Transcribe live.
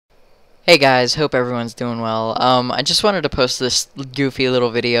Hey guys, hope everyone's doing well. I just wanted to post this goofy little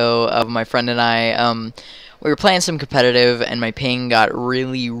video of my friend and I. We were playing some competitive and my ping got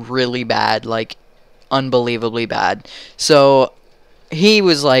really bad, like unbelievably bad. So he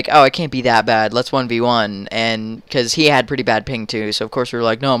was like, "Oh, it can't be that bad. Let's 1v1." And because he had pretty bad ping too, so of course we were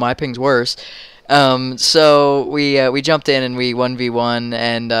like, "No, my ping's worse." So we jumped in and we 1v1,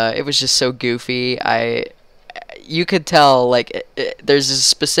 and it was just so goofy. You could tell, like, there's a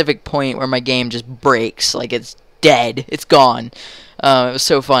specific point where my game just breaks, like it's dead, it's gone. It was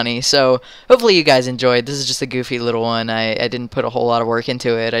so funny. So hopefully you guys enjoyed. This is just a goofy little one. I didn't put a whole lot of work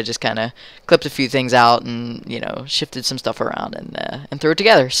into it. I just kind of clipped a few things out and, you know, shifted some stuff around and threw it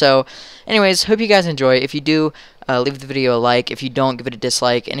together. So anyways, hope you guys enjoy. If you do, leave the video a like. If you don't, give it a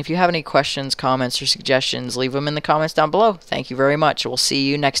dislike. And if you have any questions, comments, or suggestions, leave them in the comments down below. Thank you very much. We'll see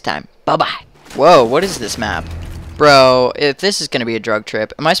you next time. Bye-bye. Whoa, what is this map? Bro, if this is gonna be a drug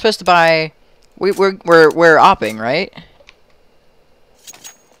trip, am I supposed to buy? We're opping, right?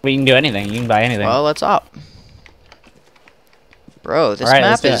 We can do anything. You can buy anything. Well, let's op. Bro, this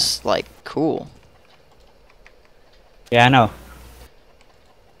map is like cool. Yeah, I know.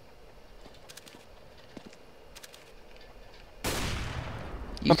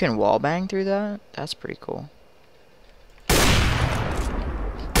 You can wallbang through that? That's pretty cool.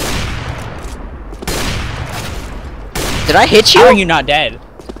 Did I hit you? How are you not dead?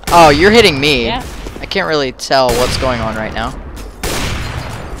 Oh, you're hitting me. Yeah. I can't really tell what's going on right now.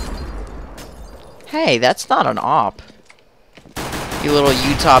 Hey, that's not an op. You little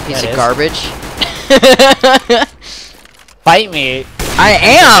Utah piece of garbage. Fight me. I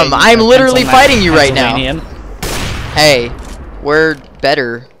am! I'm literally fighting you right now. Hey, we're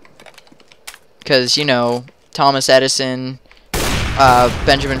better. Because, you know, Thomas Edison,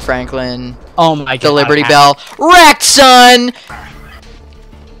 Benjamin Franklin, oh my God, the Liberty Bell. Wrecked, son!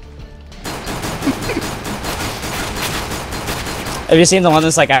 Have you seen the one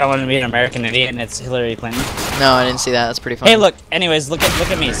that's like, I don't want to be an American idiot, and it's Hillary Clinton? No, I didn't see that. That's pretty funny. Hey, look. Anyways, look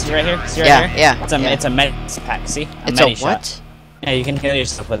at me. See right here? See right here? Yeah. It's a med pack. See? It's a what? Yeah, you can heal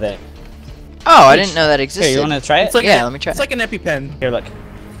yourself with it. Oh, I didn't know that existed. Here, you want to try it? Like let me try. It's like an EpiPen. Here, look.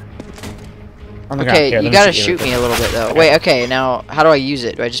 Okay, you gotta shoot me a little bit though. Okay. Wait, okay, now how do I use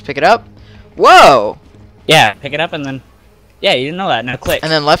it? Do I just pick it up? Whoa! Yeah, pick it up and then. Yeah, you didn't know that. Now click.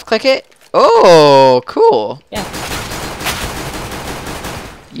 And then left click it. Oh, cool. Yeah.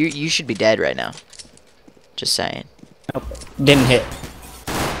 You should be dead right now. Just saying. Nope. Didn't hit.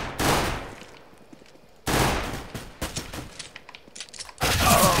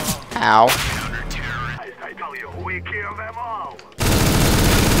 Ow.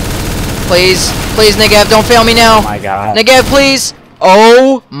 Please, Negev, don't fail me now. Oh my God. Negev, please.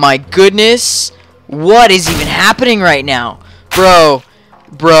 Oh my goodness. What is even happening right now? Bro,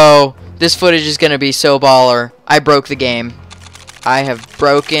 this footage is gonna be so baller. I broke the game. I have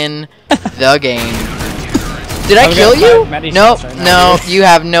broken the game. Did I kill you? Nope, no, you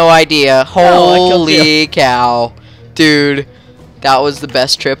have no idea. Holy cow. Dude, that was the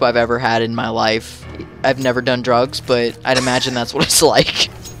best trip I've ever had in my life. I've never done drugs, but I'd imagine that's what it's like.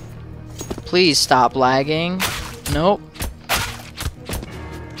 Please stop lagging. Nope.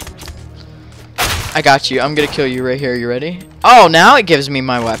 I got you. I'm gonna kill you right here. You ready? Oh, now it gives me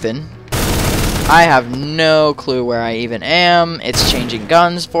my weapon. I have no clue where I even am. It's changing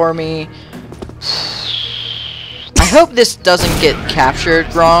guns for me. I hope this doesn't get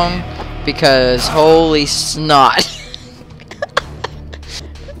captured wrong, because holy snot.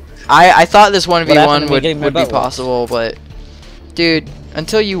 I thought this 1v1 would be possible, but dude,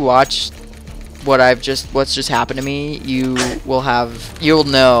 until you watch what's just happened to me, you'll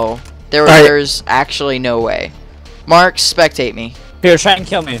know there's actually no way. Mark, spectate me. Here, try and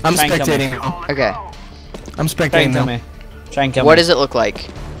kill me. I'm spectating. Okay. I'm spectating them. Try and kill me. What does it look like?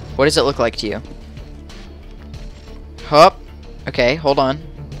 What does it look like to you? Hup. Okay, hold on.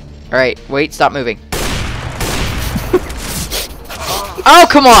 Alright, wait, stop moving. Oh,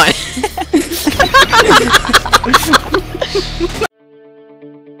 come on!